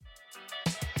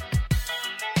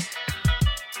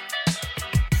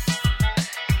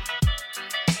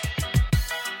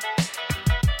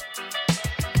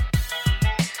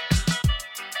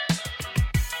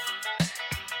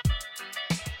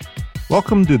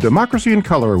Welcome to Democracy in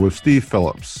Color with Steve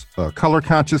Phillips, a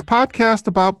color-conscious podcast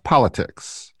about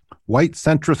politics. White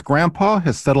centrist grandpa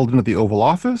has settled into the Oval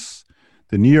Office.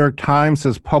 The New York Times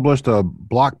has published a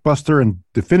blockbuster and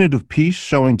definitive piece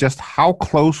showing just how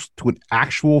close to an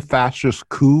actual fascist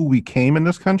coup we came in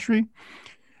this country.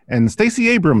 And Stacey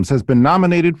Abrams has been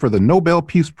nominated for the Nobel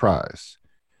Peace Prize.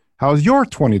 How's your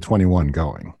 2021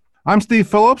 going? I'm Steve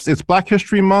Phillips. It's Black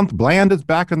History Month. Bland is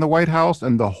back in the White House,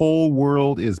 and the whole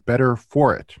world is better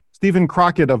for it. Stephen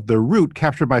Crockett of The Root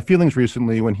captured my feelings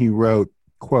recently when he wrote,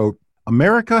 quote,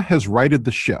 "America has righted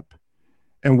the ship.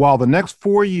 And while the next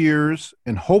 4 years,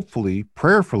 and hopefully,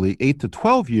 prayerfully, 8 to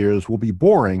 12 years will be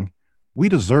boring, we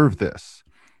deserve this.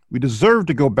 We deserve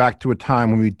to go back to a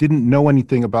time when we didn't know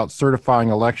anything about certifying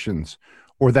elections,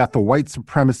 or that the white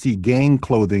supremacy gang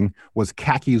clothing was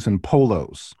khakis and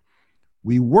polos.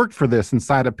 We worked for this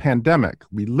inside a pandemic.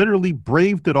 We literally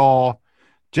braved it all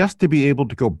just to be able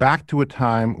to go back to a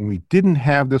time when we didn't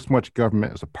have this much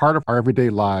government as a part of our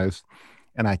everyday lives,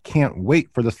 and I can't wait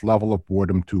for this level of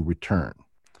boredom to return."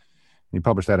 He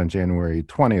published that on January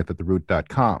 20th at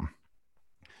theroot.com.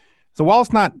 So while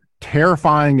it's not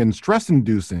terrifying and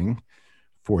stress-inducing,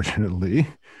 fortunately,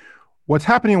 what's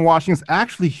happening in Washington is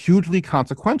actually hugely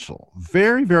consequential.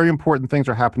 Very, very important things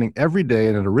are happening every day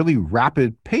and at a really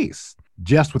rapid pace,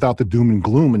 just without the doom and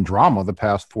gloom and drama of the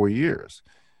past 4 years.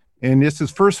 In just his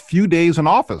first few days in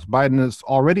office, Biden has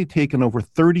already taken over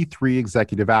 33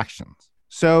 executive actions.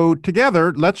 So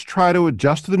together, let's try to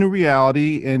adjust to the new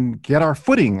reality and get our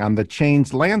footing on the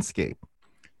changed landscape.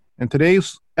 In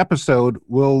today's episode,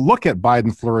 we'll look at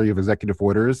Biden's flurry of executive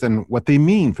orders and what they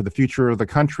mean for the future of the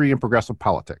country and progressive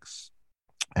politics.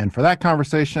 And for that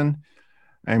conversation,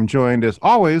 I'm joined as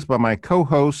always by my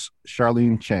co-host,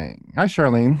 Charlene Chang. Hi,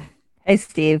 Charlene. Hey,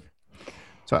 Steve.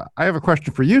 So I have a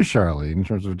question for you, Charlene, in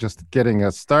terms of just getting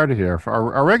us started here. For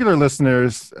our regular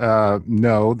listeners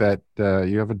know that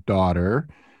you have a daughter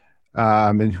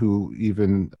and who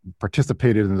even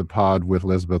participated in the pod with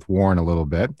Elizabeth Warren a little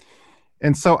bit.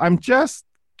 And so I'm just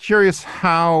curious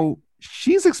how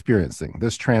she's experiencing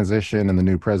this transition and the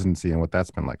new presidency and what that's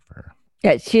been like for her.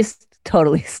 Yeah, she's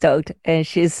totally stoked. And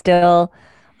she's still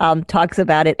talks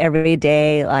about it every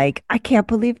day. Like, I can't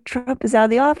believe Trump is out of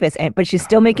the office. But she's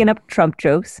still making up Trump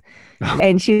jokes.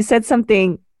 And she said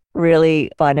something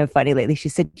really fun and funny lately. She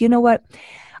said, you know what?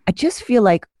 I just feel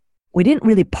like we didn't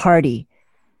really party.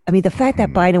 I mean, the fact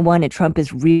that Biden won and Trump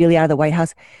is really out of the White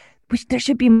House, there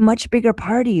should be much bigger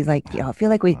parties. Like, I feel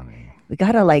like we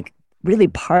got to like really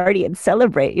party and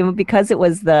celebrate, because it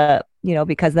was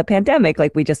because of the pandemic.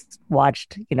 Like, we just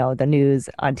watched, the news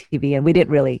on TV, and we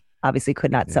didn't really, obviously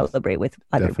could not celebrate with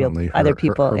other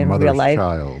people her in real life.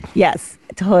 Child. Yes,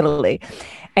 totally.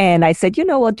 And I said,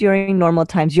 well, during normal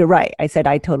times, you're right. I said,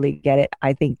 I totally get it.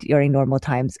 I think during normal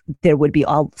times, there would be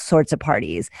all sorts of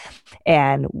parties,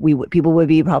 and people would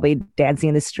be probably dancing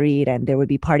in the street, and there would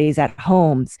be parties at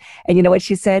homes. And you know what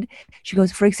she said? She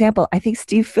goes, for example, I think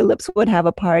Steve Phillips would have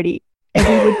a party, and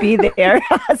we would be there.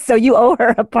 So you owe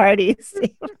her a party,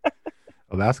 Steve.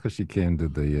 Well, that's because she came to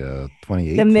the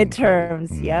 2018. The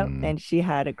midterms, yep. And she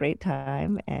had a great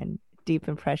time and deep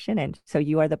impression. And so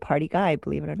you are the party guy,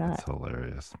 believe it or not. That's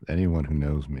hilarious. Anyone who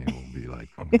knows me will be like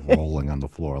rolling on the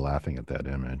floor laughing at that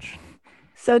image.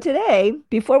 So today,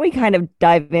 before we kind of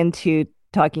dive into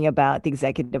talking about the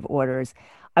executive orders,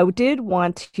 I did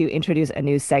want to introduce a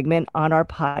new segment on our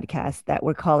podcast that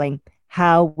we're calling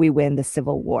How We Win the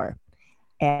Civil War.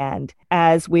 And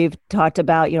as we've talked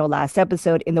about, last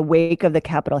episode, in the wake of the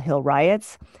Capitol Hill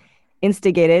riots,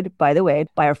 instigated, by the way,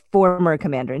 by our former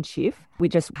commander-in-chief, we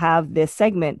just have this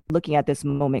segment looking at this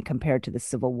moment compared to the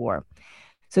Civil War.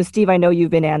 So, Steve, I know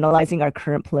you've been analyzing our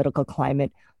current political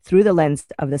climate through the lens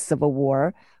of the Civil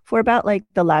War for about like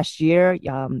the last year.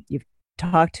 You've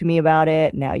talked to me about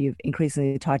it. Now you've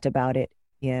increasingly talked about it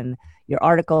in your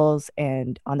articles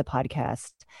and on the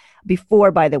podcast.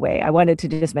 Before, by the way, I wanted to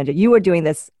just mention, you were doing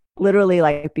this literally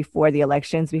like before the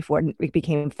elections, before it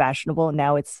became fashionable.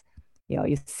 Now it's,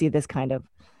 you see this kind of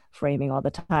framing all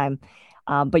the time.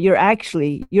 But you're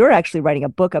actually writing a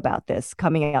book about this,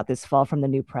 coming out this fall from the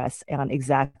New Press on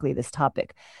exactly this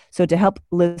topic. So to help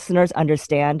listeners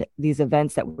understand these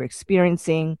events that we're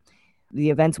experiencing, the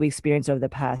events we experienced over the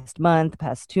past month,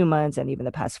 past 2 months, and even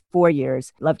the past 4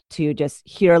 years, I'd love to just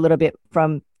hear a little bit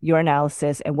from your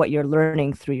analysis and what you're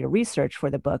learning through your research for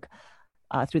the book,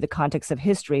 through the context of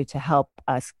history, to help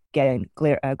us get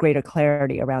greater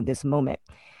clarity around this moment.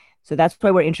 So that's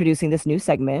why we're introducing this new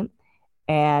segment.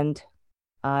 And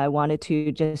I wanted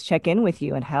to just check in with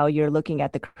you and how you're looking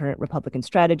at the current Republican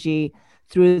strategy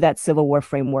through that Civil War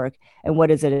framework, and what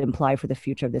does it imply for the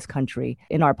future of this country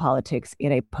in our politics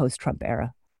in a post-Trump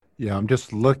era? Yeah, I'm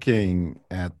just looking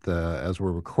at as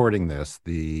we're recording this,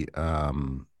 the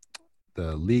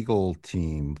legal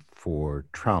team for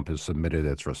Trump has submitted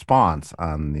its response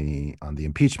on the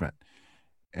impeachment.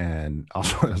 And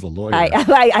also as a lawyer,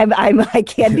 I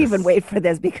can't even yes, wait for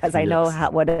this because I know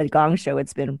yes, what a gong show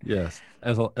it's been. yes.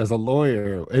 As a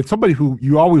lawyer, it's somebody who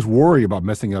you always worry about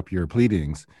messing up your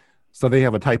pleadings. So they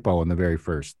have a typo in the very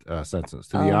first sentence.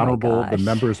 To the Oh my honorable, the gosh.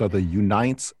 members of the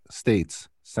United States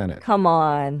Senate. Come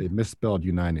on. They misspelled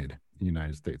United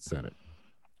States Senate.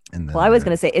 And Well, I then was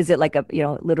going to say, is it like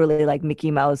literally like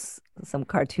Mickey Mouse, some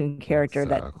cartoon character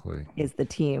that exactly. is the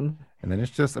team? And then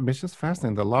it's just, I mean, it's just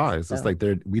fascinating. The lies. It's So, like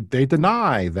they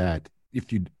deny that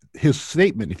his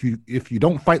statement, if you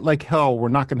don't fight like hell, we're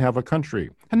not going to have a country,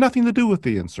 had nothing to do with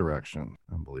the insurrection.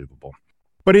 Unbelievable.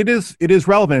 But it is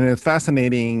relevant and it's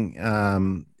fascinating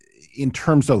in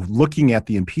terms of looking at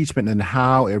the impeachment and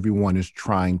how everyone is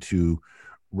trying to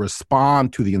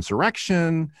respond to the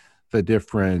insurrection, the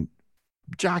different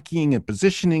jockeying and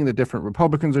positioning the different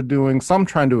Republicans are doing. Some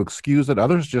trying to excuse it,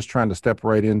 others just trying to step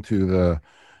right into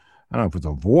I don't know if it's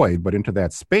a void, but into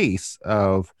that space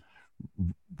of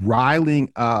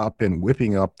riling up and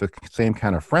whipping up the same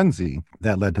kind of frenzy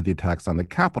that led to the attacks on the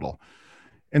Capitol.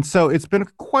 And so it's been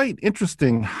quite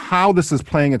interesting how this is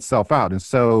playing itself out. And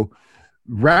so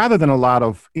rather than a lot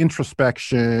of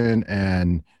introspection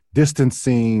and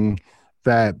distancing,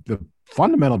 that the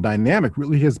fundamental dynamic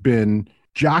really has been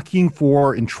jockeying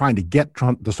for and trying to get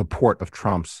the support of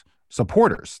Trump's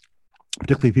supporters,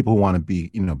 particularly people who want to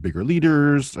be, bigger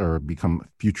leaders or become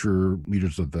future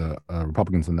leaders of the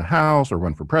Republicans in the House or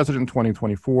run for president in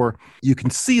 2024. You can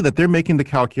see that they're making the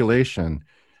calculation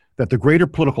that the greater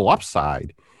political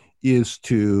upside is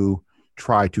to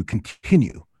try to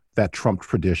continue that Trump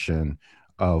tradition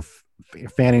of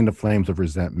fanning the flames of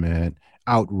resentment,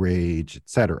 outrage, et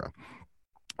cetera.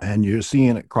 And you're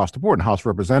seeing it across the board. In House of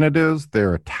Representatives,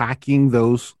 they're attacking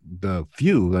the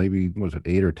few, maybe, was it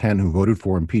 8 or 10 who voted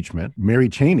for impeachment. Mary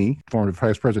Cheney, former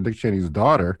Vice President Dick Cheney's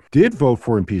daughter, did vote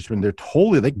for impeachment. They're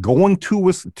going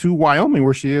to Wyoming,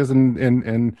 where she is,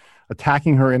 and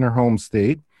attacking her in her home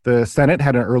state. The Senate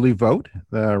had an early vote.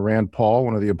 Rand Paul,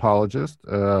 one of the apologists,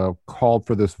 called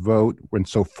for this vote. And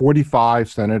so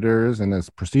 45 senators in this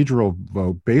procedural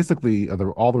vote, basically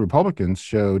all the Republicans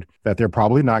showed that they're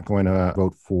probably not going to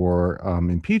vote for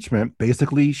impeachment,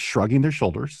 basically shrugging their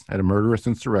shoulders at a murderous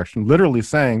insurrection, literally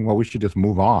saying, well, we should just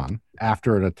move on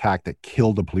after an attack that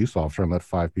killed a police officer and left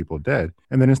 5 people dead.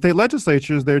 And then in state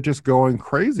legislatures, they're just going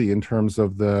crazy in terms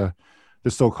of the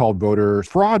so-called voter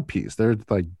fraud piece. There's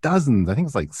like dozens, I think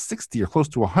it's like 60 or close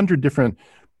to 100 different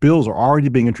bills are already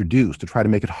being introduced to try to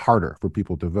make it harder for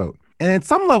people to vote. And at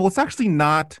some level, it's actually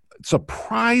not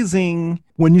surprising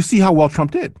when you see how well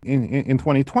Trump did in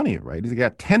 2020, right? He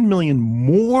got 10 million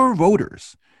more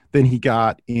voters than he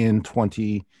got in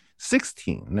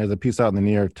 2016. And there's a piece out in the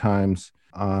New York Times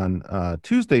on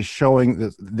Tuesday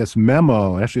showing this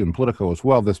memo, actually in Politico as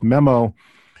well, this memo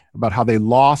about how they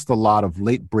lost a lot of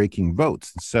late-breaking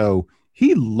votes. So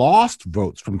he lost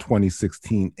votes from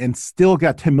 2016 and still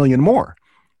got 10 million more.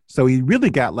 So he really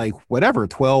got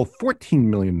 12, 14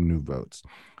 million new votes.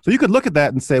 So you could look at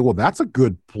that and say, well, that's a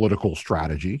good political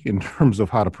strategy in terms of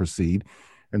how to proceed.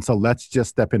 And so let's just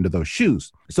step into those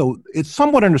shoes. So it's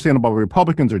somewhat understandable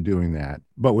Republicans are doing that.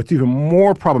 But what's even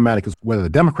more problematic is whether the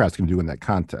Democrats can do in that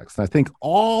context. And I think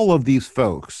all of these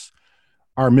folks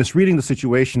are misreading the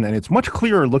situation, and it's much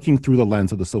clearer looking through the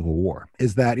lens of the Civil War,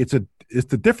 is that it's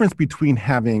the difference between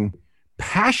having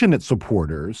passionate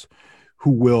supporters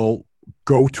who will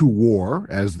go to war,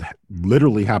 as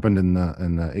literally happened in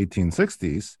the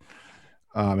 1860s,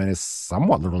 and it's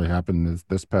somewhat literally happened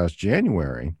this past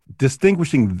January,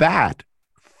 distinguishing that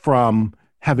from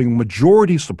having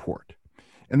majority support.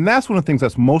 And that's one of the things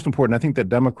that's most important. I think that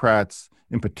Democrats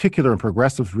in particular and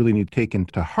progressives really need to take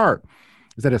into heart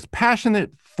is that as passionate,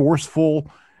 forceful,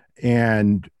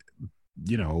 and,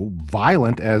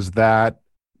 violent as that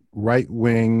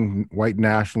right-wing white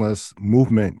nationalist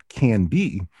movement can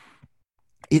be,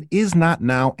 it is not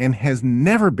now and has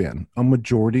never been a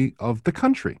majority of the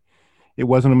country. It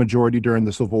wasn't a majority during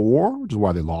the Civil War, which is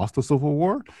why they lost the Civil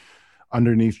War.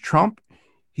 Underneath Trump,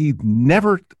 he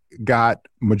never got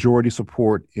majority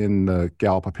support in the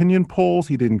Gallup opinion polls.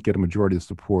 He didn't get a majority of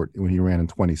support when he ran in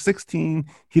 2016.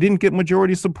 He didn't get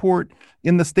majority support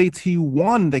in the states he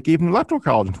won that gave him the Electoral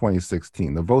College in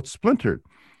 2016. The vote splintered.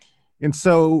 And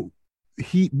so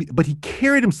but he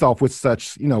carried himself with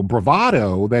such,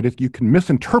 bravado that you can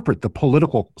misinterpret the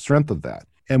political strength of that.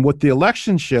 And what the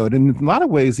election showed, and in a lot of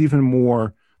ways, even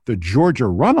more the Georgia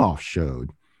runoff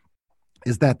showed,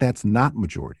 is that that's not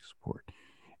majority support.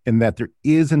 And that there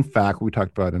is, in fact, what we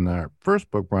talked about in our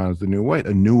first book, Brown is the New White,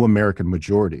 a new American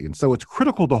majority. And so it's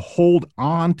critical to hold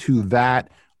on to that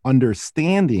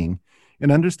understanding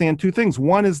and understand two things.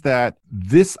 One is that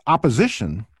this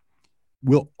opposition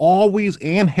will always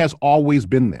and has always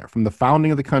been there from the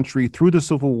founding of the country through the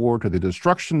Civil War to the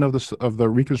destruction of the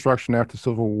Reconstruction after the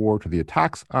Civil War to the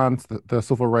attacks on the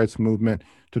Civil Rights Movement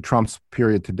to Trump's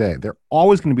period today. They're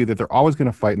always going to be there. They're always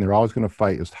going to fight, and they're always going to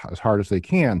fight as hard as they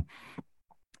can.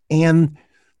 And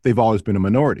they've always been a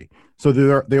minority. So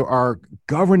there are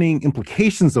governing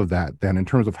implications of that then in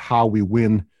terms of how we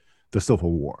win the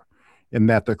Civil War. And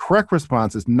that the correct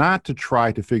response is not to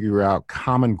try to figure out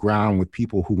common ground with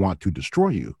people who want to destroy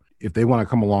you. If they want to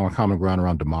come along on common ground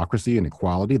around democracy and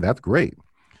equality, that's great.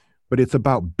 But it's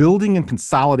about building and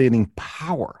consolidating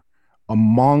power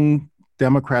among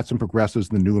Democrats and progressives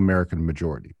in the new American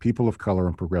majority, people of color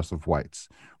and progressive whites,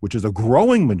 which is a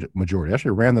growing majority. I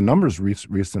actually ran the numbers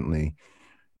recently.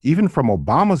 Even from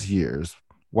Obama's years,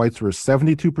 whites were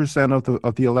 72%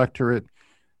 of the electorate.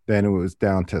 Then it was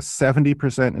down to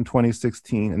 70% in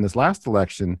 2016. In this last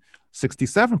election,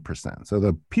 67%. So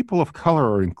the people of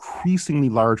color are an increasingly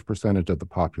large percentage of the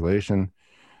population,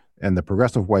 and the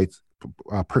progressive whites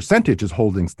percentage is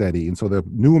holding steady. And so the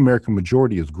new American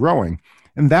majority is growing,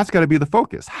 and that's got to be the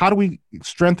focus. How do we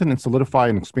strengthen and solidify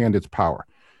and expand its power?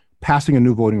 Passing a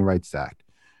new Voting Rights Act,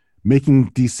 making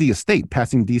D.C. a state,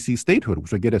 passing D.C. statehood,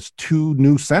 which will get us 2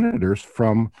 new senators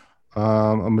from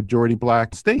a majority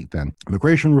Black state then.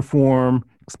 Immigration reform,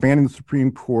 expanding the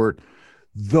Supreme Court,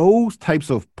 those types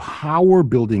of power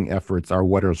building efforts are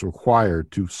what is required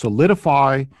to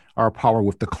solidify our power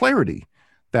with the clarity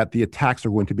that the attacks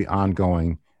are going to be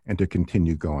ongoing and to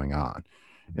continue going on.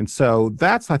 And so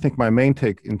that's, I think, my main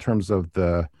take in terms of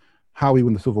how we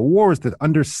win the Civil War, is to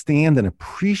understand and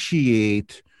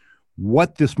appreciate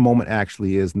what this moment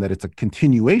actually is, and that it's a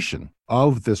continuation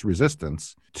of this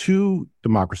resistance to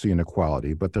democracy and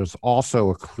equality, but there's also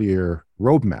a clear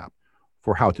roadmap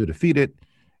for how to defeat it.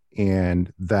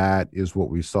 And that is what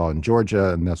we saw in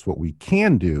Georgia, and that's what we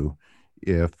can do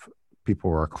if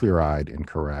people are clear-eyed and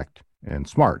correct and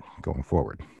smart going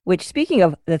forward. Which, speaking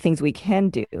of the things we can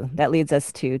do, that leads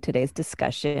us to today's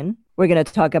discussion. We're going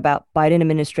to talk about Biden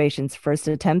administration's first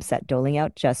attempts at doling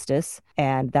out justice,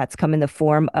 and that's come in the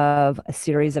form of a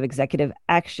series of executive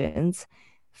actions,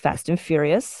 fast and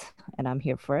furious, and I'm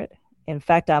here for it. In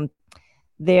fact,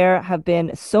 there have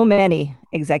been so many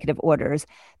executive orders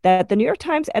that the New York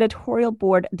Times editorial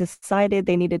board decided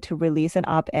they needed to release an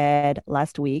op-ed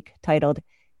last week titled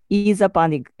 "Ease Up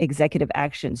on the Executive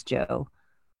Actions, Joe,"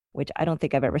 which I don't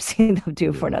think I've ever seen them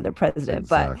do for another president,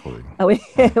 exactly. But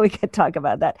we could talk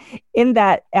about that. In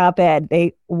that op-ed,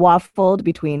 they waffled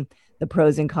between the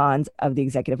pros and cons of the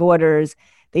executive orders.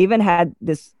 They even had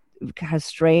this kind of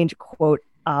strange quote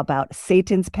about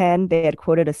Satan's pen. They had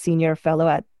quoted a senior fellow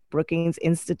at Brookings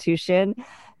Institution.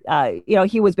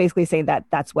 He was basically saying that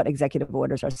that's what executive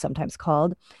orders are sometimes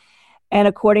called. And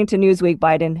according to Newsweek,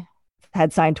 Biden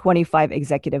had signed 25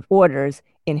 executive orders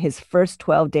in his first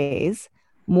 12 days,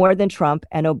 more than Trump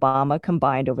and Obama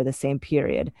combined over the same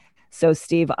period. So,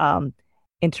 Steve,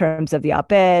 in terms of the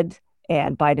op-ed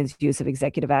and Biden's use of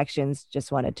executive actions,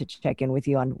 just wanted to check in with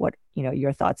you on what,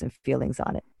 your thoughts and feelings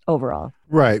on it overall.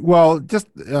 Right. Well, just,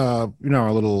 our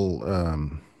little,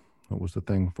 what was the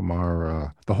thing from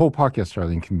our, the whole podcast,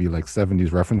 Charlene, can be like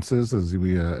 70s references as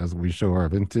we show our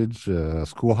vintage.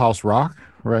 Schoolhouse Rock,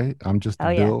 right? I'm just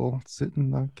a bill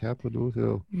sitting on Capitol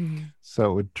Hill. Mm-hmm.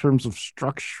 So in terms of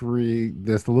structuring,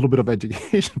 there's a little bit of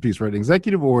education piece, right?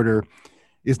 Executive order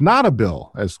is not a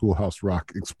bill, as Schoolhouse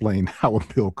Rock explained how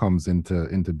a bill comes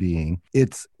into being.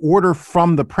 It's order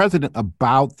from the president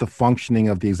about the functioning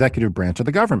of the executive branch of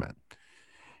the government.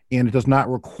 And it does not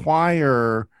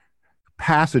require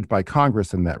passage by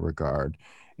Congress in that regard,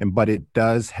 but it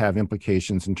does have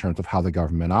implications in terms of how the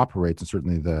government operates, and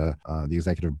certainly the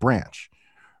executive branch,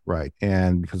 right?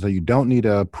 And because you don't need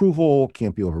approval,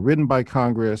 can't be overridden by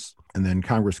Congress, and then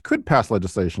Congress could pass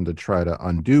legislation to try to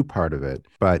undo part of it,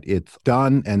 but it's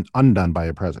done and undone by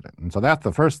a president. And so that's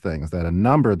the first thing, is that a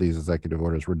number of these executive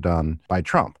orders were done by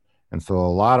Trump. And so a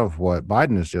lot of what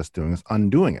Biden is just doing is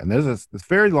undoing it. And there's this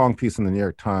very long piece in the New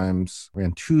York Times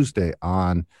ran Tuesday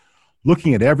on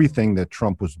looking at everything that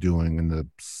Trump was doing in the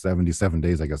 77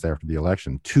 days, I guess, after the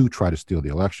election to try to steal the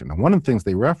election. And one of the things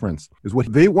they referenced is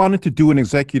what they wanted to do an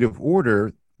executive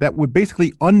order that would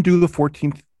basically undo the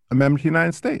 14th Amendment to the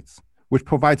United States, which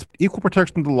provides equal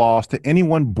protection of the laws to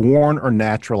anyone born or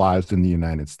naturalized in the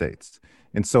United States.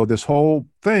 And so this whole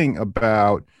thing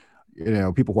about,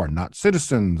 people who are not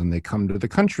citizens and they come to the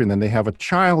country and then they have a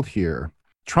child here,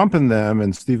 Trump and them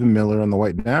and Stephen Miller and the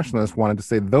white nationalists wanted to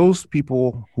say those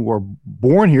people who are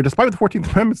born here, despite what the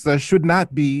 14th Amendment says, should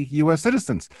not be U.S.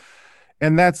 citizens.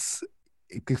 And it's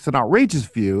an outrageous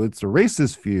view. It's a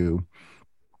racist view.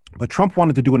 But Trump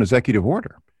wanted to do an executive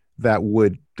order that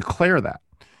would declare that,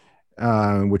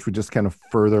 which would just kind of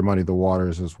further muddy the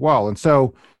waters as well. And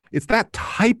so it's that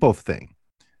type of thing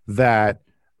that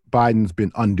Biden's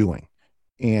been undoing,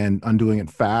 and undoing it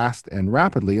fast and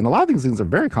rapidly. And a lot of these things are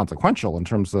very consequential in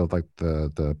terms of like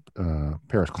the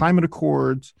Paris Climate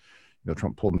Accords.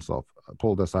 Trump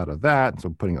pulled us out of that, so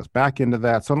putting us back into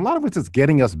that. So a lot of it's just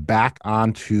getting us back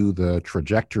onto the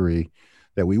trajectory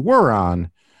that we were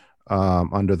on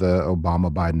under the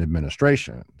Obama-Biden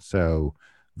administration. So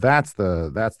that's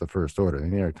the first order. The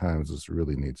New York Times just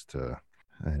really needs to,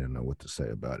 I don't know what to say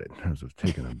about it in terms of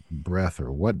taking a breath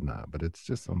or whatnot, but it's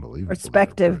just unbelievable.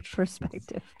 Perspective.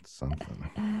 It's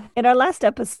something. In our last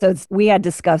episodes, we had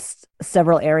discussed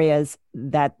several areas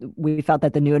that we felt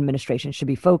that the new administration should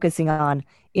be focusing on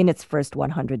in its first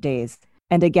 100 days.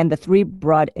 And again, the three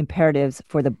broad imperatives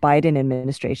for the Biden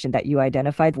administration that you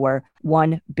identified were: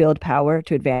 1, build power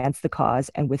to advance the cause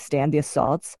and withstand the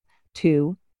assaults;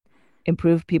 2,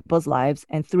 improve people's lives;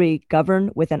 and 3,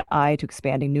 govern with an eye to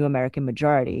expanding new American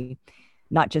majority,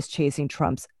 not just chasing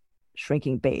Trump's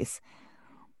shrinking base.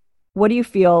 What do you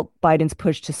feel Biden's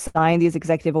push to sign these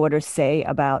executive orders say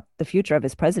about the future of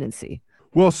his presidency?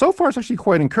 Well, so far it's actually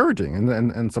quite encouraging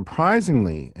and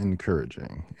surprisingly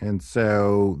encouraging. And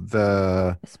so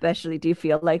especially, do you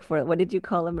feel like, for what did you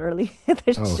call him early in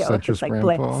the show? Centrist like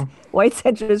grandpa. White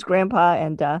centrist grandpa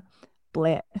and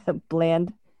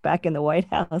Bland back in the White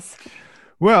House.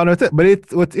 Well, no,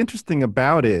 what's interesting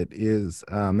about it is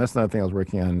that's another thing I was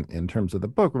working on in terms of the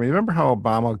book. I mean, remember how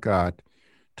Obama got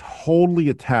totally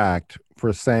attacked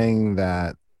for saying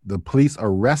that the police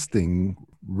arresting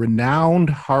renowned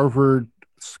Harvard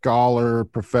scholar,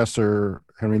 Professor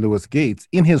Henry Louis Gates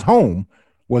in his home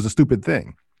was a stupid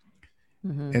thing.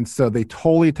 Mm-hmm. And so they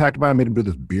totally attacked Biden, made him do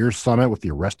this beer summit with the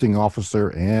arresting officer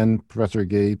and Professor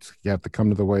Gates. You have to come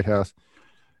to the White House,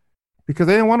 because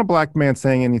they didn't want a black man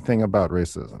saying anything about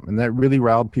racism. And that really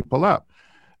riled people up.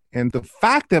 And the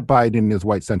fact that Biden is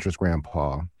white centrist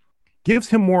grandpa gives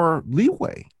him more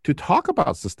leeway to talk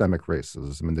about systemic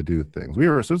racism and to do things.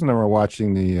 Susan and I were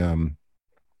watching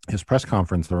his press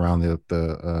conference around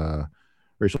the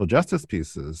racial justice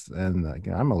pieces. And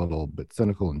again, I'm a little bit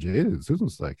cynical and jaded.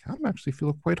 Susan's like, I'm actually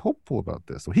feel quite hopeful about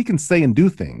this. So he can say and do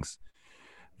things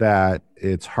that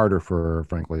it's harder for,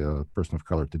 frankly, a person of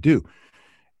color to do.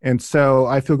 And so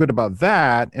I feel good about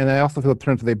that. And I also feel it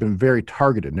turns out they've been very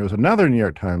targeted. And there was another New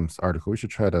York Times article, we should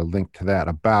try to link to that,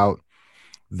 about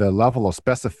the level of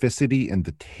specificity and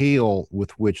detail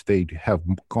with which they have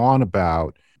gone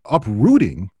about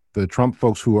uprooting the Trump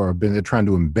folks who they're trying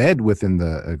to embed within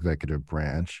the executive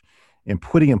branch, and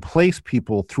putting in place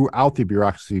people throughout the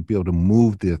bureaucracy to be able to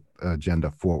move the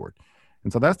agenda forward.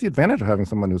 And so that's the advantage of having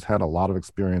someone who's had a lot of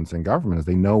experience in government, is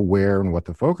they know where and what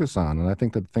to focus on. And I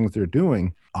think that the things they're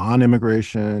doing on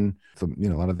immigration, so, a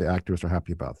lot of the activists are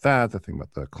happy about that. The thing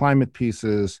about the climate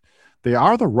pieces, they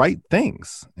are the right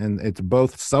things. And it's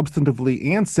both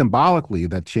substantively and symbolically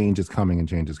that change is coming, and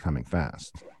change is coming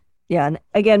fast. Yeah. And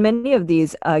again, many of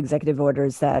these executive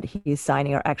orders that he's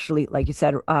signing are actually, like you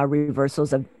said,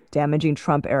 reversals of damaging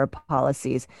Trump-era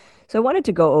policies. So I wanted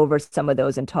to go over some of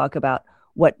those and talk about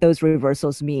what those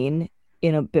reversals mean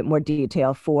in a bit more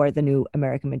detail for the new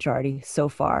American majority so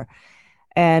far.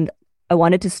 And I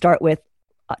wanted to start with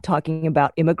talking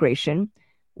about immigration,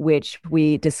 which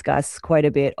we discuss quite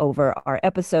a bit over our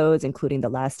episodes, including the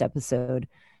last episode.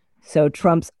 So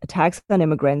Trump's attacks on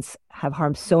immigrants have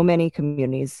harmed so many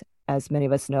communities, as many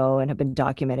of us know and have been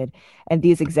documented. And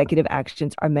these executive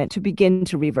actions are meant to begin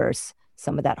to reverse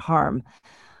some of that harm.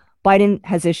 Biden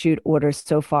has issued orders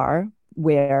so far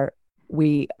where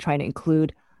we try to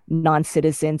include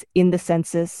non-citizens in the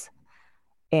census,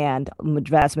 and the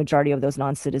vast majority of those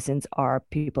non-citizens are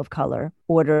people of color.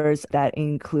 Orders that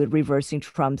include reversing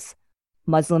Trump's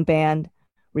Muslim ban,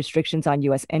 restrictions on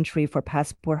U.S. entry for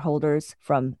passport holders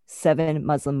from 7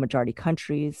 Muslim majority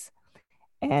countries,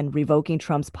 and revoking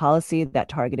Trump's policy that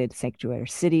targeted sanctuary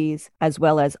cities, as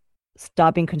well as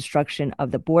stopping construction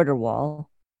of the border wall.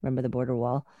 Remember the border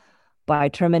wall? By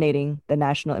terminating the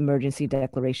national emergency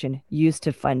declaration used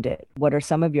to fund it. What are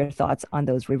some of your thoughts on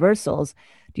those reversals?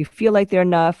 Do you feel like they're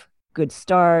enough? Good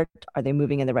start? Are they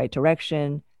moving in the right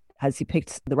direction? Has he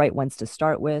picked the right ones to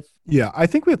start with? Yeah, I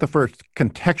think we have to first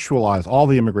contextualize all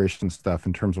the immigration stuff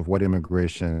in terms of what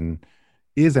immigration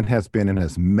is and has been and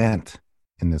has meant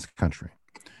in this country.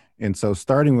 And so,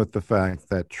 starting with the fact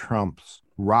that Trump's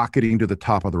rocketing to the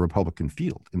top of the Republican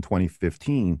field in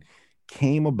 2015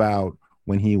 came about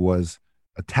when he was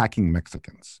attacking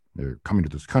Mexicans. They're coming to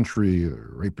this country,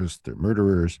 they're rapists, they're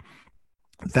murderers.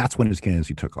 That's when his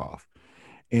candidacy took off.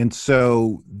 And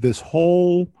so, this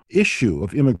whole issue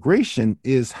of immigration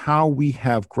is how we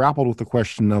have grappled with the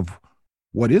question of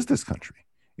what is this country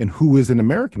and who is an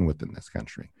American within this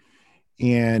country.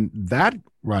 And that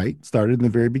right started in the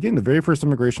very beginning. The very first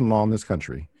immigration law in this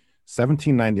country,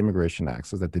 1790 Immigration Act,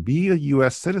 says that to be a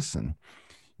U.S. citizen,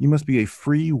 you must be a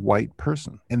free white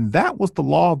person. And that was the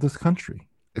law of this country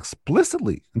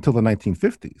explicitly until the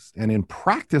 1950s and in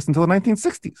practice until the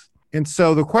 1960s. And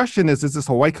so the question is this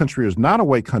a white country or is not a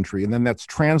white country? And then that's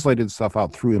translated itself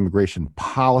out through immigration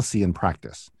policy and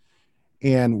practice.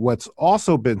 And what's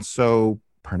also been so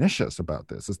pernicious about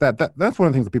this is that's one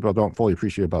of the things that people don't fully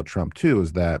appreciate about Trump too,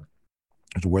 is that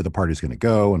where the party's going to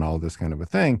go and all this kind of a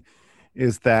thing,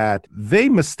 is that they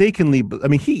mistakenly, I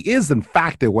mean, he is in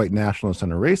fact a white nationalist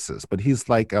and a racist, but he's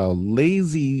like a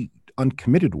lazy,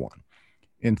 uncommitted one.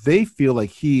 And they feel like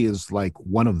he is like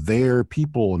one of their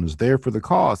people and is there for the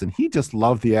cause. And he just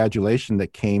loved the adulation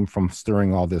that came from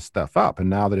stirring all this stuff up. And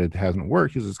now that it hasn't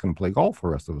worked, he's just going to play golf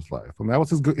for the rest of his life. I mean, that was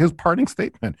his parting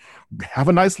statement. Have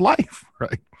a nice life,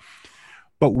 right?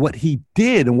 But what he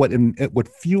did and what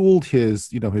fueled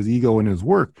his ego and his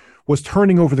work was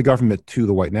turning over the government to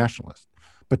the white nationalists,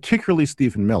 particularly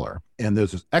Stephen Miller. And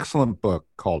there's this excellent book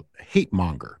called Hate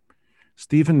Monger,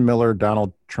 Stephen Miller,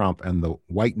 Donald Trump, and the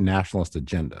White Nationalist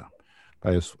Agenda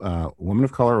by this woman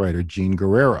of color writer, Jean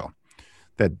Guerrero,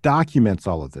 that documents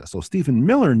all of this. So Stephen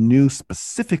Miller knew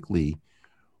specifically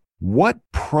what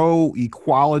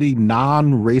pro-equality,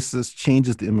 non-racist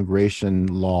changes to immigration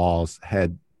laws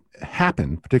had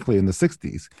happened, particularly in the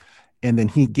 60s. And then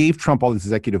he gave Trump all these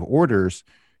executive orders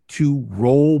to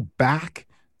roll back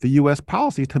the U.S.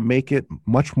 policy to make it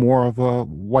much more of a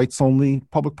whites-only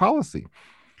public policy.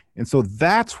 And so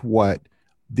that's what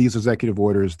these executive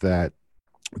orders that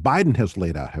Biden has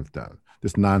laid out have done.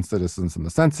 This non-citizens in the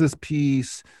census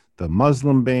piece, the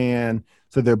Muslim ban.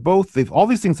 So all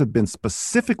these things have been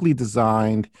specifically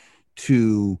designed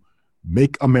to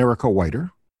make America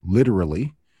whiter,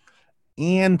 literally,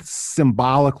 and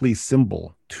symbolically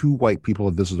symbol to white people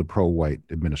that this is a pro-white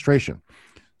administration.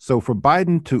 So for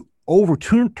Biden to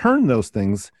overturn those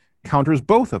things counters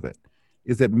both of it,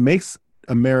 is it makes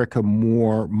America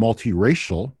more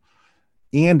multiracial,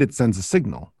 and it sends a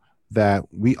signal that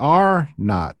we are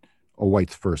not a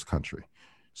whites first country.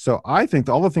 So I think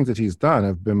all the things that he's done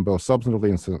have been both substantively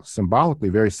and symbolically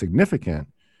very significant.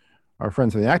 Our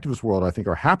friends in the activist world, I think,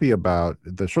 are happy about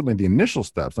certainly the initial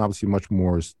steps. And obviously, much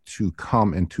more is to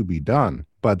come and to be done.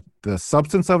 But the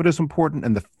substance of it is important.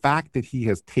 And the fact that he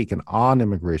has taken on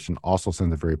immigration also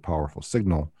sends a very powerful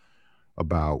signal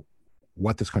about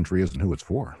what this country is and who it's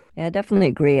for. Yeah, I definitely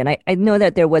agree. And I know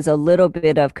that there was a little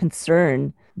bit of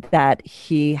concern that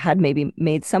he had maybe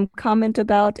made some comment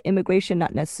about immigration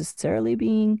not necessarily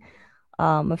being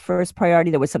a first priority.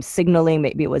 There was some signaling,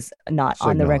 maybe it was not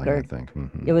on the record. I think.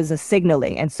 Mm-hmm. It was a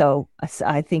signaling. And so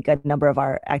I think a number of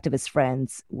our activist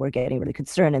friends were getting really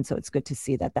concerned. And so it's good to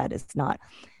see that that is not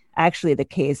actually the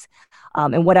case.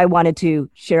 And what I wanted to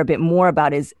share a bit more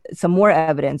about is some more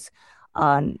evidence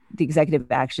on the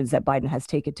executive actions that Biden has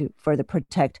taken to further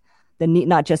protect the need,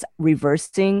 not just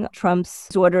reversing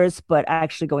Trump's orders, but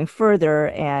actually going further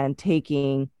and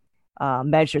taking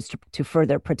measures to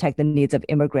further protect the needs of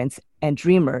immigrants and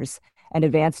dreamers and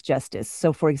advance justice.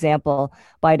 So, for example,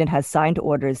 Biden has signed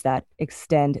orders that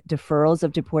extend deferrals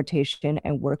of deportation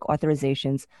and work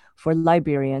authorizations for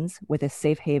Liberians with a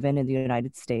safe haven in the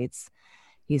United States.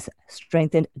 He's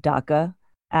strengthened DACA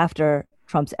after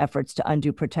Trump's efforts to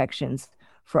undo protections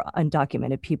for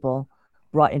undocumented people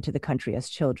brought into the country as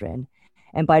children.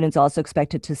 And Biden's also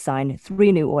expected to sign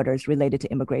 3 new orders related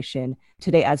to immigration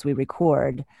today as we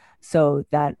record, so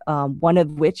that one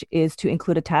of which is to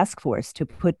include a task force to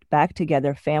put back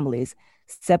together families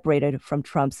separated from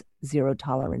Trump's zero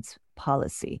tolerance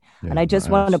policy. Yeah, and I just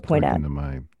wanted to point out. To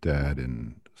my dad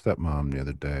and stepmom the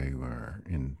other day were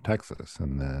in Texas,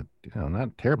 and that,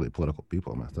 not terribly political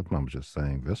people. My stepmom was just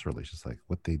saying viscerally, she's like,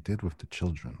 what they did with the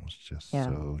children was just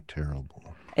so terrible.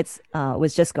 It's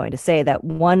was just going to say that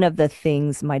one of the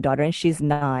things my daughter, and she's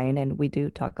 9, and we do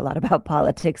talk a lot about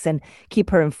politics and keep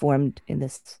her informed in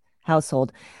this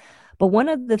household. But one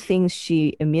of the things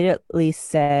she immediately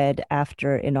said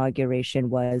after inauguration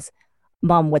was,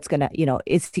 Mom,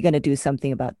 is he going to do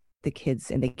something about the kids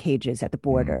in the cages at the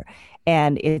border.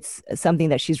 And it's something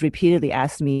that she's repeatedly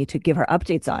asked me to give her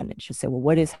updates on. And she'll say, well,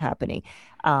 what is happening?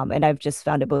 And I've just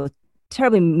found it both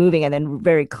terribly moving and then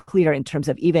very clear in terms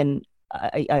of even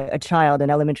a child, an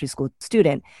elementary school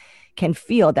student, can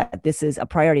feel that this is a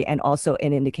priority and also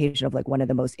an indication of like one of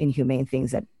the most inhumane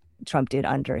things that Trump did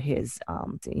under his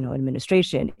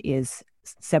administration is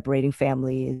separating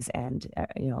families and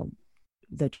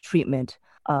the treatment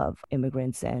of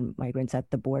immigrants and migrants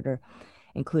at the border,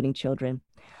 including children.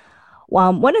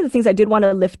 One of the things I did want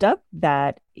to lift up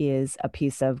that is a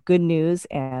piece of good news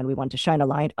and we want to shine a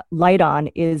light on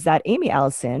is that Amy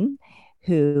Allison,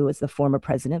 who is the former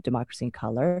president of Democracy in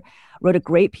Color, wrote a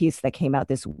great piece that came out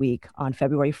this week on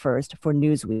February 1st for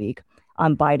Newsweek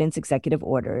on Biden's executive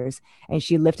orders. And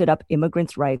she lifted up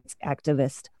immigrants' rights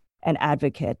activist and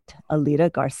advocate,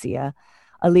 Alida Garcia.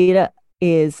 Alida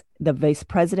is the vice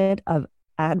president of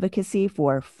advocacy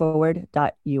for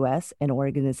Forward.us, an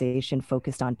organization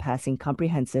focused on passing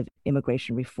comprehensive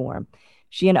immigration reform.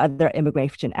 She and other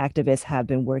immigration activists have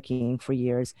been working for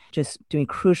years, just doing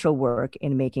crucial work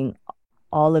in making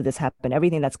all of this happen,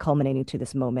 everything that's culminating to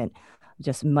this moment.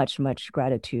 Just much, much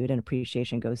gratitude and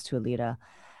appreciation goes to Alida.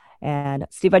 And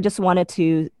Steve, I just wanted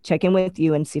to check in with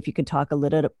you and see if you could talk a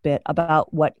little bit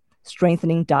about what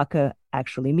strengthening DACA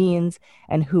actually means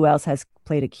and who else has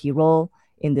played a key role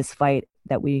in this fight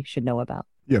that we should know about.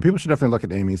 Yeah, people should definitely look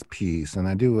at Amy's piece, and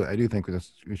I do think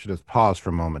we should just pause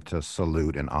for a moment to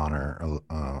salute and honor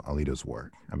Alida's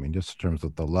work. I mean, just in terms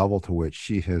of the level to which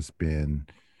she has been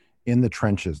in the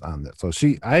trenches on this. So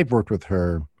I've worked with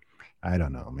her, I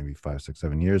don't know, maybe 5, 6,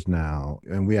 7 years now,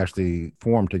 and we actually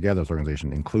formed together this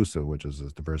organization, Inclusive, which is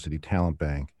this diversity talent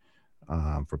bank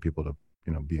for people to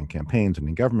be in campaigns and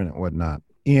in government and whatnot.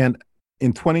 And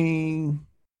in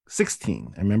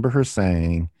 2016, I remember her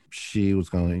saying she was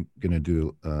going to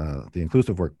do the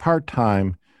Inclusive work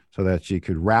part-time so that she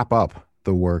could wrap up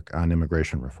the work on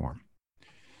immigration reform.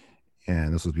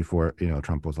 And this was before,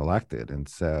 Trump was elected. And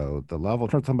so the level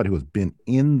of somebody who has been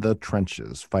in the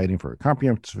trenches fighting for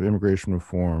comprehensive immigration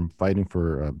reform, fighting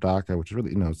for DACA, which is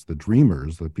really, it's the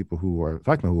dreamers, the people who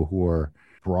are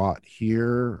brought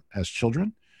here as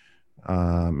children.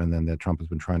 And then that Trump has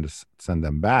been trying to send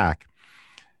them back.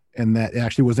 And that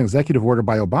actually was an executive order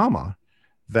by Obama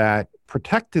that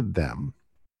protected them.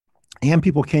 And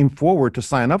people came forward to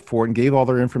sign up for it and gave all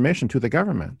their information to the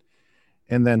government.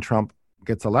 And then Trump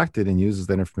gets elected and uses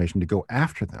that information to go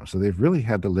after them. So they've really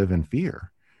had to live in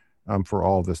fear for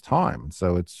all this time.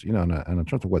 So it's, and in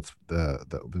terms of what's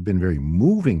been very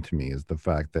moving to me is the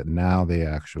fact that now they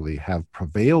actually have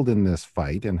prevailed in this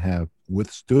fight and have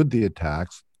withstood the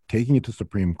attacks, taking it to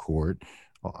Supreme Court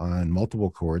on multiple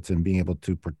courts and being able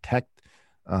to protect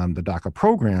the DACA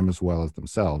program as well as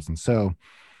themselves. And so,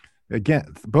 again,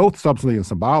 both substantively and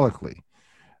symbolically,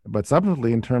 but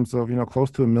substantively in terms of, close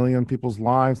to 1 million people's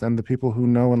lives and the people who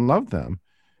know and love them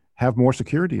have more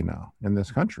security now in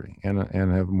this country and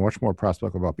have much more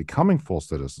prospect about becoming full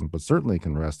citizens, but certainly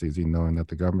can rest easy knowing that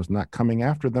the government's not coming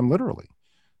after them literally.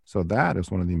 So that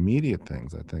is one of the immediate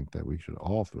things I think that we should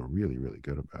all feel really, really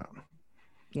good about.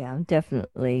 Yeah,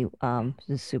 definitely.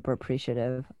 Just super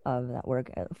appreciative of that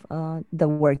work, the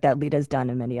work that Lida's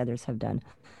done and many others have done.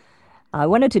 I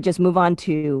wanted to just move on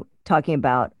to talking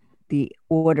about the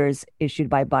orders issued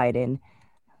by Biden,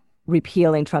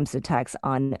 repealing Trump's attacks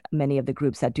on many of the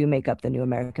groups that do make up the New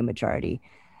American Majority.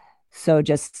 So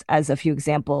just as a few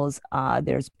examples,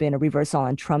 there's been a reversal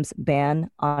on Trump's ban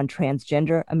on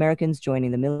transgender Americans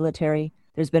joining the military.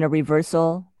 There's been a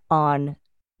reversal on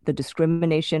the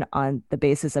discrimination on the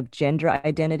basis of gender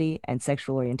identity and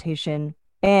sexual orientation.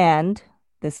 And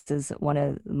this is one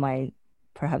of my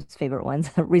perhaps favorite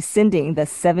ones, rescinding the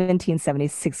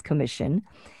 1776 Commission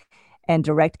and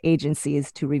direct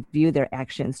agencies to review their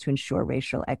actions to ensure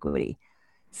racial equity.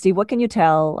 Steve, what can you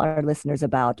tell our listeners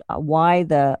about why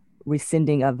the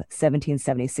rescinding of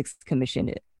 1776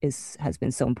 Commission has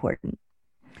been so important?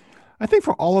 I think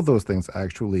for all of those things,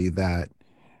 actually, that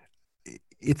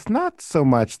it's not so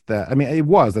much that, it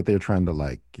was that they were trying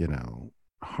to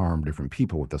harm different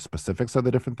people with the specifics of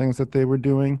the different things that they were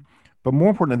doing. But more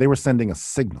importantly, they were sending a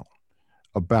signal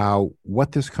about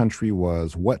what this country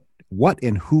was, what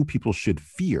and who people should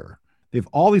fear. They have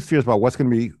all these fears about what's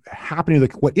going to be happening,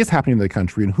 what is happening to the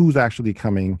country and who's actually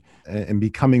coming and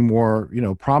becoming more,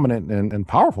 prominent and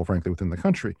powerful, frankly, within the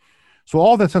country. So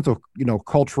all that sense of,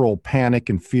 cultural panic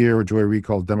and fear, or Joy Reid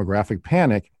calls demographic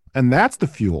panic, and that's the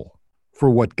fuel for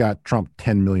what got Trump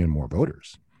 10 million more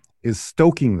voters, is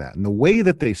stoking that. And the way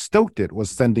that they stoked it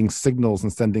was sending signals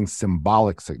and sending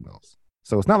symbolic signals.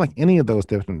 So it's not like any of those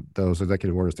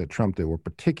executive orders that Trump did were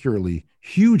particularly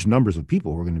huge numbers of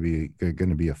people who were going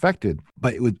to be affected.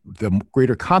 But the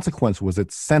greater consequence was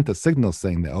it sent a signal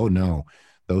saying that, oh no,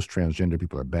 those transgender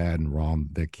people are bad and wrong.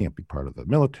 They can't be part of the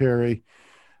military.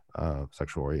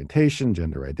 Sexual orientation,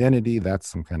 gender identity, that's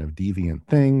some kind of deviant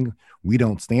thing. We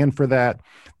don't stand for that.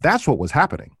 That's what was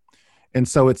happening. And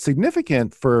so it's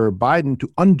significant for Biden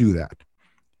to undo that.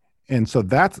 And so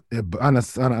that's on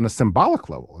a symbolic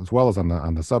level as well as on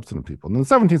the substantive people. And the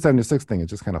 1776 thing is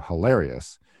just kind of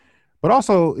hilarious, but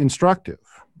also instructive,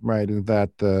 right?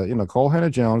 That Nikole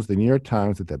Hannah-Jones, the New York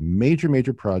Times, did that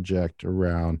major project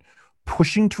around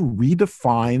pushing to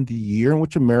redefine the year in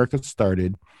which America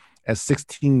started as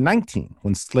 1619,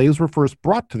 when slaves were first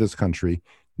brought to this country,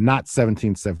 not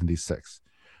 1776.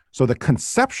 So the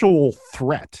conceptual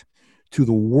threat to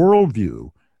the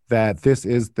worldview that this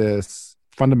is this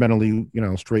fundamentally,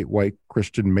 straight white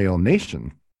Christian male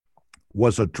nation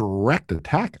was a direct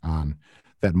attack on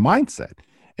that mindset.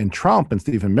 And Trump and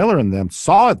Stephen Miller and them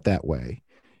saw it that way.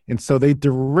 And so they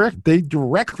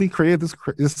directly created this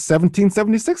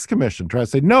 1776 commission, try to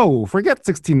say, no, forget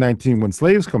 1619 when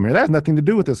slaves come here. That has nothing to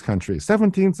do with this country.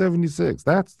 1776,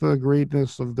 that's the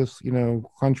greatness of this,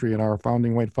 country and our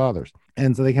founding white fathers.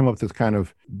 And so they came up with this kind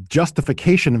of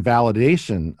justification and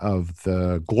validation of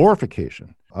the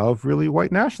glorification of really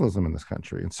white nationalism in this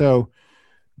country. And so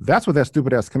that's what that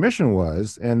stupid ass commission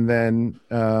was. And then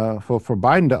for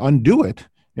Biden to undo it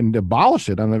and abolish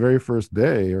it on the very first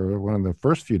day or one of the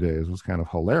first few days was kind of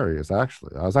hilarious,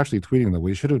 actually. I was actually tweeting that what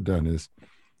he should have done is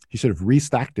he should have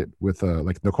restacked it with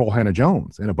like Nikole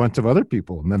Hannah-Jones and a bunch of other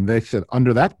people. And then they should,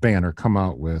 under that banner, come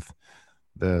out with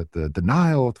the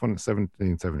denial of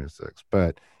 1776.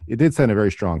 But it did send a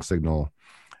very strong signal,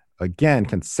 again,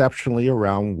 conceptually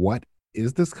around what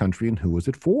is this country and who is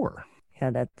it for?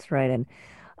 Yeah, that's right. And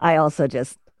I also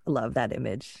just love that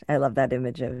image. I love that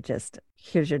image of just,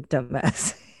 here's your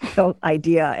dumbass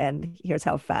idea and here's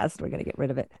how fast we're going to get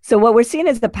rid of it. So what we're seeing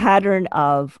is the pattern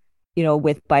of,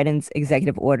 with Biden's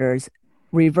executive orders,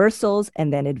 reversals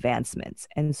and then advancements.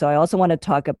 And so I also want to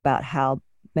talk about how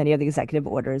many of the executive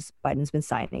orders Biden's been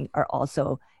signing are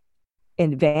also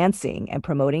advancing and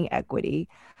promoting equity.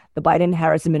 The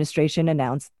Biden-Harris administration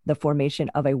announced the formation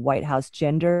of a White House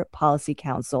Gender Policy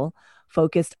Council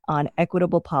focused on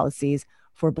equitable policies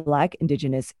for Black,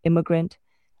 Indigenous, immigrant,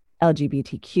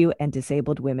 LGBTQ, and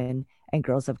disabled women and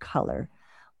girls of color.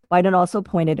 Biden also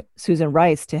appointed Susan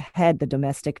Rice to head the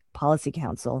Domestic Policy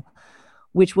Council,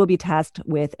 which will be tasked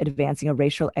with advancing a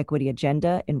racial equity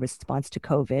agenda in response to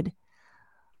COVID.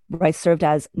 Rice served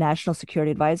as National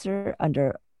Security Advisor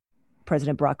under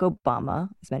President Barack Obama,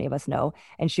 as many of us know,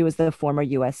 and she was the former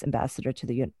U.S. ambassador to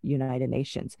the United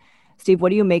Nations. Steve, what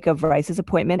do you make of Rice's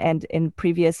appointment? And in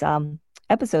previous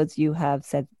episodes, you have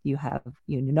said you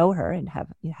know her and have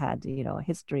had a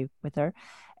history with her,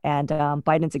 and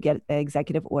Biden's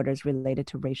executive orders related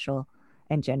to racial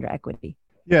and gender equity.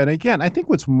 Yeah, and again, I think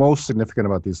what's most significant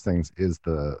about these things is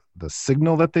the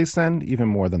signal that they send, even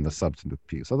more than the substantive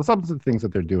piece. So the substantive things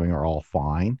that they're doing are all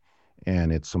fine,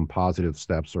 and it's some positive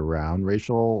steps around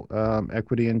racial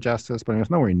equity and justice, but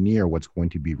it's nowhere near what's going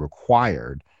to be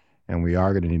required. And we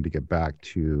are going to need to get back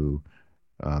to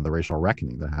the racial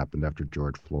reckoning that happened after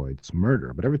George Floyd's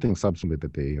murder. But everything substantive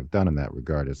that they have done in that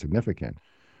regard is significant.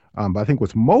 But I think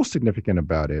what's most significant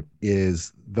about it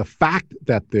is the fact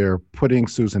that they're putting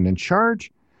Susan in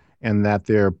charge and that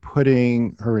they're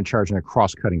putting her in charge in a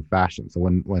cross-cutting fashion. So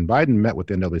when Biden met with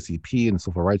the NAACP and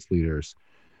civil rights leaders,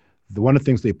 one of the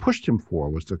things they pushed him for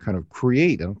was to kind of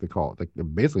create, I don't know what they call it, like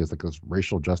basically it's like this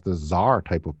racial justice czar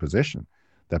type of position,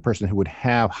 that person who would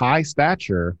have high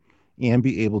stature and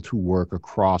be able to work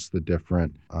across the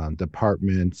different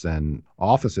departments and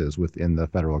offices within the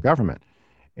federal government.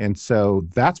 And so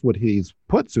that's what he's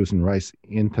put Susan Rice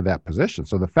into that position.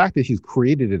 So the fact that he's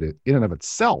created it in and of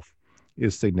itself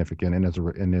is significant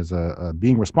and is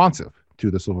being responsive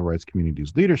to the civil rights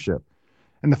community's leadership.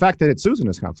 And the fact that it's Susan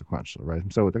is consequential, right?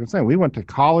 So like I'm saying, we went to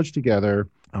college together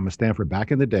at Stanford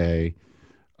back in the day.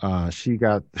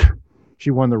 She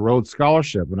won the Rhodes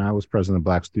Scholarship when I was president of the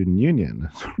Black Student Union.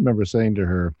 I remember saying to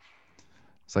her,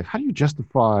 it's like, how do you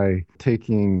justify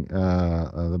taking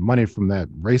the money from that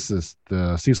racist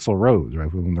Cecil Rhodes, right,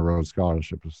 whom the Rhodes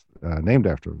Scholarship was named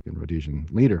after, a Rhodesian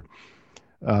leader?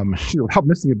 She was out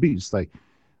missing a beat. It's like,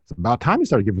 it's about time you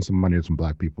started giving some money to some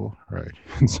Black people, right?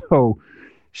 And so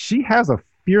she has a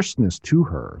fierceness to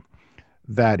her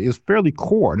that is fairly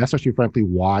core. And that's actually, frankly,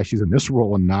 why she's in this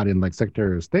role and not in like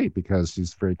Secretary of State, because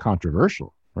she's very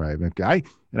controversial, right?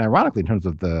 And ironically, in terms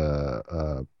of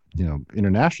the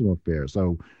international affairs.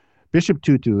 So Bishop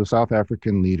Tutu, the South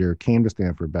African leader, came to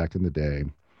Stanford back in the day,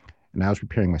 and I was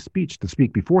preparing my speech to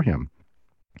speak before him.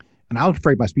 And I was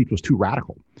afraid my speech was too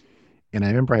radical. And I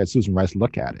remember I had Susan Rice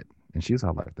look at it, and she was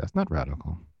all like, that's not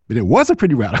radical. But it was a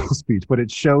pretty radical speech, but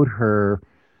it showed her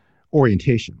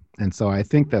orientation. And so I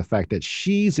think the fact that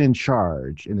she's in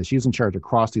charge and that she's in charge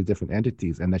across these different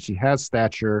entities and that she has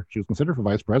stature, she was considered for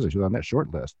vice president, she was on that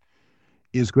short list,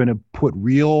 is going to put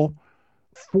real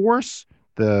force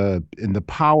in the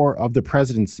power of the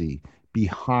presidency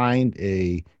behind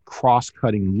a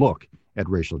cross-cutting look at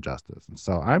racial justice. And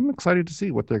so I'm excited to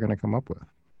see what they're going to come up with.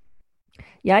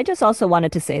 Yeah, I just also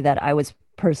wanted to say that I was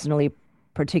personally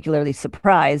particularly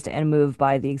surprised and moved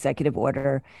by the executive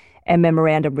order and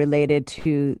memorandum related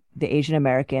to the Asian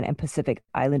American and Pacific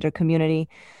Islander community.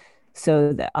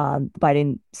 So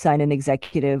Biden signed an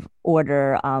executive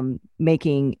order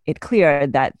making it clear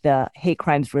that the hate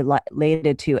crimes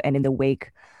related to and in the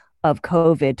wake of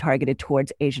COVID targeted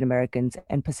towards Asian Americans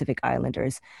and Pacific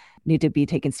Islanders need to be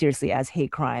taken seriously as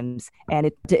hate crimes. And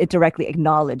it directly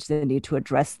acknowledged the need to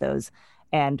address those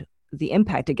and the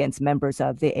impact against members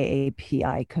of the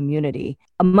AAPI community.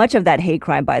 Much of that hate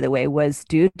crime, by the way, was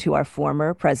due to our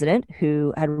former president,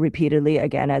 who had repeatedly,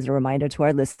 again, as a reminder to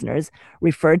our listeners,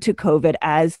 referred to COVID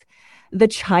as the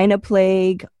China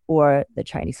plague or the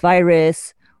Chinese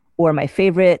virus, or my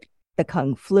favorite, the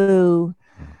Kung flu.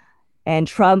 And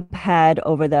Trump had,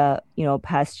 over the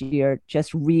past year,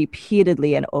 just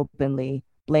repeatedly and openly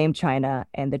blamed China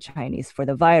and the Chinese for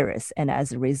the virus. And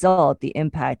as a result, the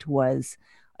impact was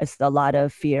a lot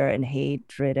of fear and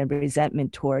hatred and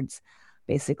resentment towards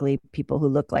basically people who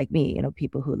look like me,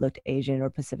 people who looked Asian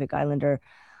or Pacific Islander.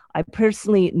 I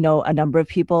personally know a number of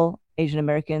people, Asian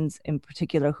Americans in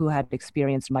particular, who had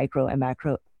experienced micro and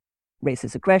macro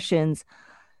racist aggressions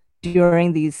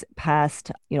during these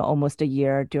past, almost a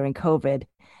year during COVID.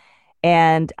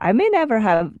 And I may never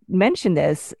have mentioned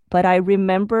this, but I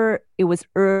remember it was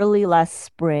early last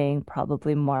spring,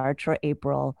 probably March or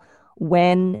April,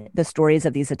 when the stories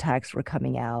of these attacks were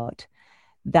coming out,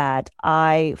 that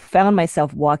I found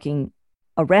myself walking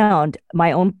around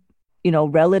my own,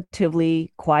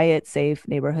 relatively quiet, safe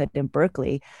neighborhood in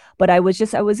Berkeley. But I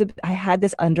had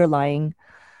this underlying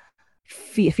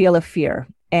feel of fear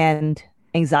and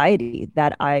anxiety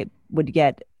that I would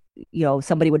get,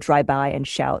 somebody would drive by and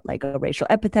shout like a racial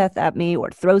epithet at me or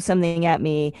throw something at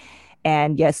me.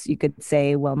 And yes, you could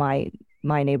say, well, my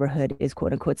neighborhood is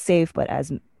quote unquote safe, but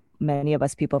as many of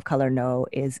us people of color know,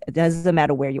 it doesn't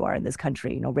matter where you are in this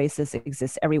country. Racism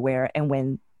exists everywhere. And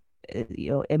when,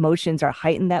 emotions are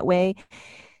heightened that way,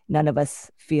 none of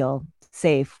us feel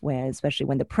safe especially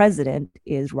when the president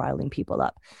is riling people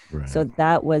up. Right. So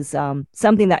that was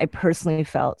something that I personally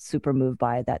felt super moved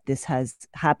by, that this has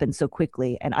happened so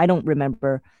quickly. And I don't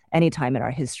remember any time in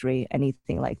our history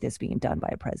anything like this being done by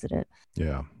a president.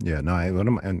 Yeah. No,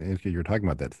 and you're talking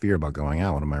about that fear about going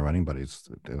out. One of my running buddies,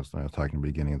 I was talking at the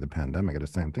beginning of the pandemic, at the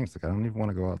same thing. It's like, I don't even want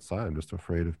to go outside. I'm just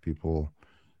afraid of people,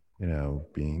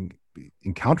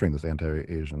 encountering this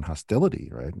anti-Asian hostility,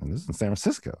 right? And this is in San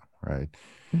Francisco, right?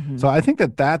 Mm-hmm. So I think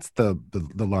that's the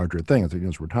larger thing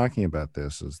as we're talking about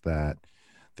this, is that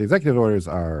the executive orders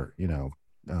are,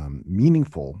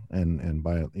 meaningful and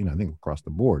by, I think across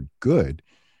the board, good.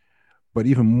 But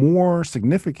even more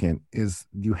significant is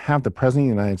you have the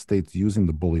president of the United States using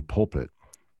the bully pulpit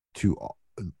to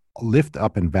lift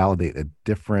up and validate a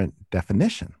different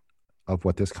definition of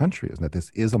what this country is, and that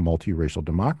this is a multiracial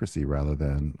democracy rather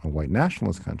than a white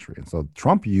nationalist country. And so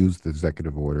Trump used the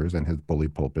executive orders and his bully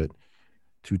pulpit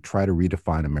to try to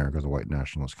redefine America as a white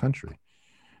nationalist country,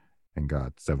 and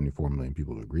got 74 million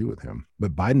people to agree with him.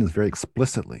 But Biden is very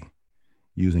explicitly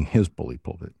using his bully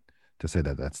pulpit to say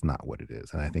that that's not what it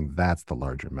is. And I think that's the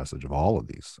larger message of all of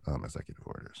these executive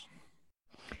orders.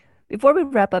 Before we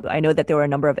wrap up, I know that there were a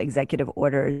number of executive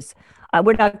orders.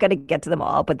 We're not going to get to them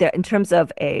all, but in terms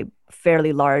of a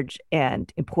fairly large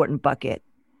and important bucket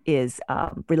is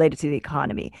related to the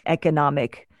economy,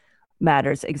 economic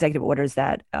matters, executive orders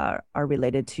that are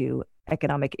related to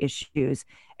economic issues.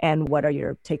 And what are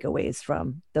your takeaways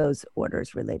from those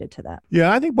orders related to that?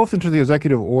 Yeah, I think both into the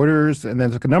executive orders, and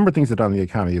there's a number of things that are on the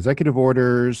economy. Executive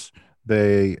orders,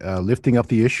 they lifting up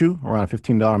the issue around a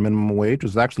 $15 minimum wage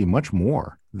was actually much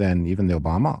more than even the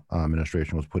Obama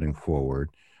administration was putting forward,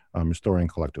 restoring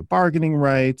collective bargaining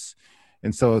rights.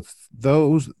 And so it's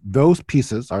those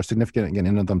pieces are significant again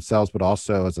in and of themselves, but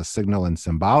also as a signal and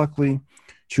symbolically.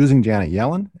 Choosing Janet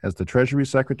Yellen as the Treasury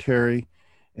Secretary,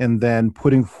 and then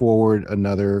putting forward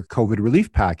another COVID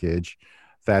relief package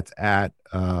that's at,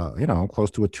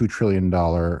 close to a $2 trillion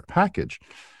package.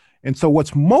 And so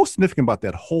what's most significant about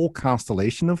that whole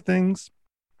constellation of things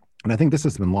and I think this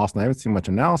has been lost, and I haven't seen much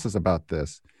analysis about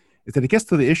this, is that it gets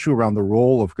to the issue around the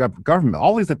role of government.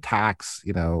 All these attacks,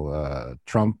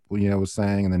 Trump, was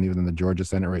saying, and then even in the Georgia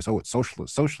Senate race, oh, it's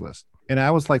socialist, socialist. And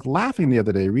I was like laughing the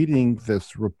other day reading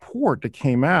this report that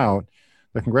came out,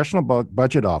 the Congressional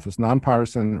Budget Office,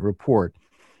 nonpartisan report,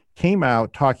 came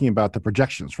out talking about the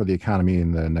projections for the economy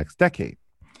in the next decade.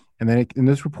 And then in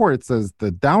this report, it says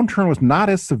the downturn was not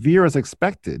as severe as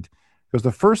expected because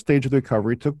the first stage of the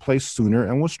recovery took place sooner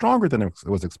and was stronger than it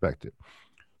was expected.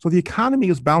 So the economy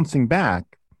is bouncing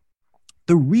back.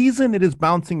 The reason it is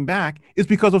bouncing back is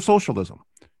because of socialism,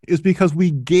 is because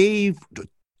we gave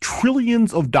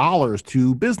trillions of dollars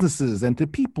to businesses and to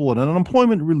people and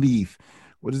unemployment relief.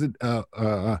 What is it?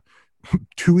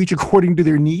 To each according to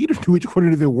their need, or to each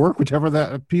according to their work, whichever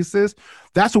that piece is.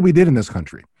 That's what we did in this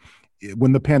country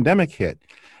when the pandemic hit.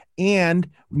 And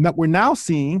what we're now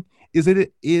seeing is that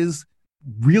it is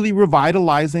really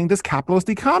revitalizing this capitalist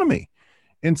economy.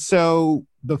 And so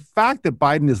the fact that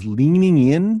Biden is leaning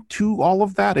into all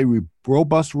of that, a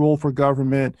robust role for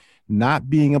government, not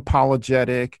being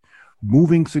apologetic,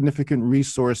 moving significant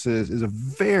resources, is a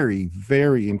very,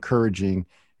 very encouraging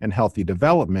and healthy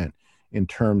development in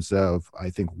terms of,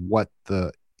 I think, what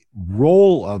the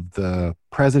role of the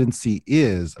presidency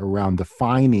is around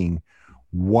defining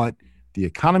what the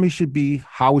economy should be,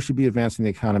 how we should be advancing the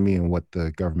economy, and what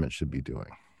the government should be doing.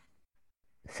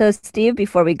 So, Steve,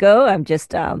 before we go, I'm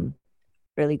just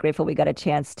really grateful we got a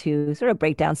chance to sort of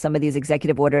break down some of these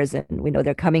executive orders. And we know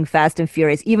they're coming fast and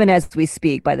furious, even as we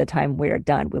speak. By the time we're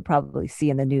done, we'll probably see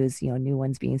in the news, new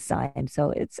ones being signed.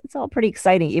 So it's all pretty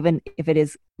exciting, even if it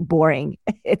is boring.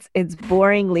 It's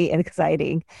boringly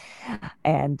exciting.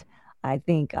 And I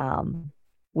think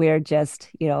we're just,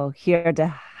 here to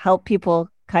help people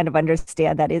kind of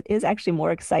understand that it is actually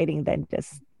more exciting than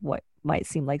just what might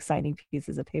seem like signing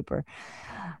pieces of paper.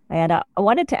 And I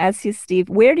wanted to ask you, Steve,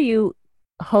 where do you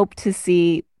hope to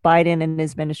see Biden and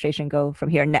his administration go from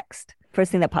here next?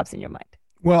 First thing that pops in your mind.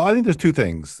 Well, I think there's two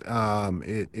things. It's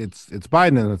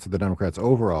Biden and it's the Democrats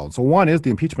overall. So one is the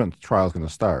impeachment trial is going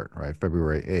to start, right,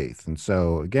 February 8th. And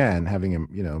so again, having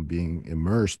him, being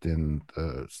immersed in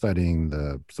studying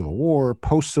the Civil War,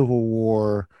 post-Civil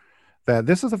War, that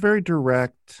this is a very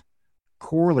direct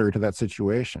corollary to that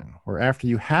situation where after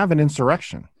you have an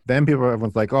insurrection, then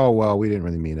everyone's like, oh, well, we didn't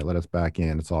really mean it. Let us back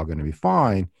in. It's all going to be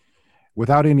fine,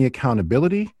 without any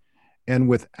accountability and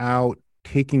without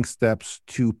taking steps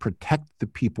to protect the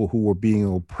people who were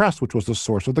being oppressed, which was the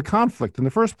source of the conflict in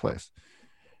the first place.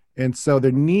 And so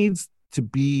there needs to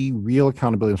be real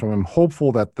accountability. So I'm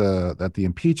hopeful that the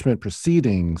impeachment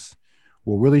proceedings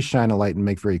will really shine a light and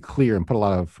make very clear and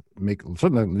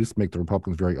certainly at least make the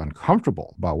Republicans very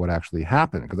uncomfortable about what actually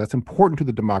happened, because that's important to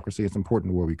the democracy. It's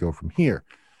important to where we go from here.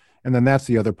 And then that's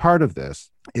the other part of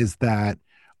this, is that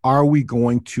are we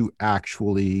going to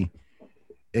actually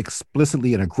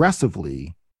explicitly and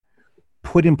aggressively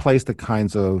put in place the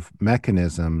kinds of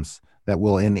mechanisms that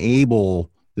will enable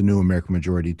the new American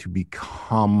majority to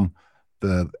become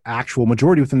the actual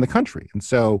majority within the country? And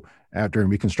so during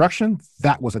Reconstruction,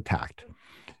 that was attacked.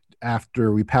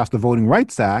 After we passed the Voting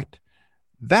Rights Act,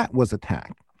 that was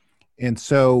attacked. And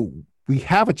so we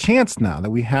have a chance now that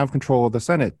we have control of the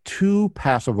Senate to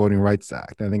pass a Voting Rights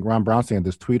Act. I think Ron Brownstein had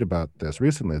this tweet about this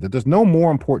recently, that there's no more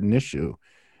important issue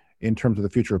in terms of the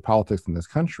future of politics in this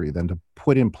country than to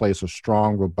put in place a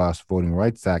strong, robust Voting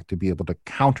Rights Act to be able to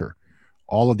counter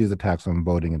all of these attacks on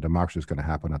voting, and democracy is going to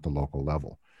happen at the local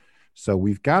level. So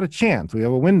we've got a chance. We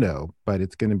have a window, but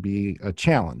it's going to be a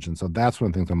challenge. And so that's one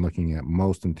of the things I'm looking at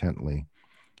most intently,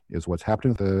 is what's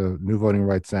happening with the new Voting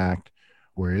Rights Act.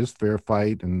 Where is Fair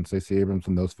Fight and Stacey Abrams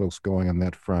and those folks going on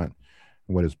that front?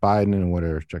 And what is Biden and what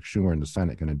are Chuck Schumer and the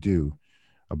Senate going to do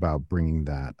about bringing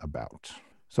that about?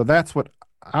 So that's what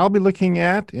I'll be looking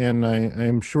at, and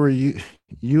I'm sure you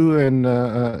and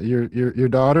your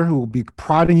daughter, who will be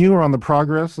prodding you around the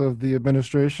progress of the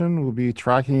administration, will be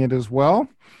tracking it as well.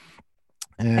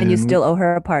 And you still owe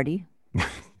her a party.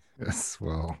 Yes,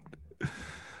 well,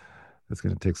 it's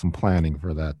going to take some planning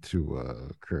for that to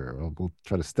occur. We'll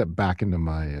try to step back into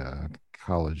my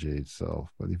college age self,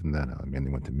 but even then, I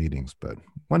mainly went to meetings, but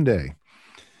one day.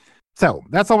 So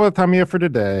that's all the time we have for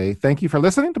today. Thank you for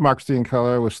listening to Democracy in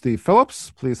Color with Steve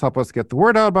Phillips. Please help us get the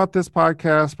word out about this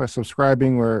podcast by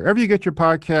subscribing wherever you get your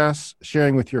podcasts,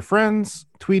 sharing with your friends,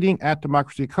 tweeting at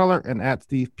Democracy Color and at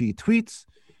Steve P. Tweets,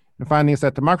 and finding us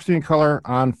at Democracy in Color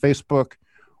on Facebook,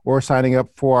 or signing up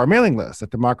for our mailing list at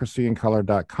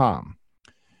democracyincolor.com.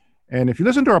 And if you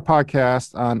listen to our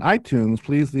podcast on iTunes,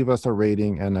 please leave us a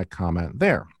rating and a comment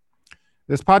there.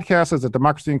 This podcast is a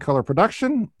Democracy in Color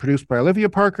production, produced by Olivia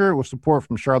Parker with support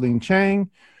from Charlene Chang.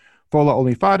 Fola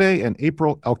Olifade, and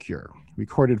April Elkier.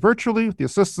 Recorded virtually with the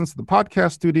assistance of the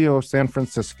podcast studio of San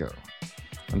Francisco.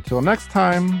 Until next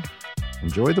time,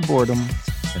 enjoy the boredom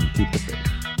and keep the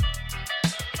faith.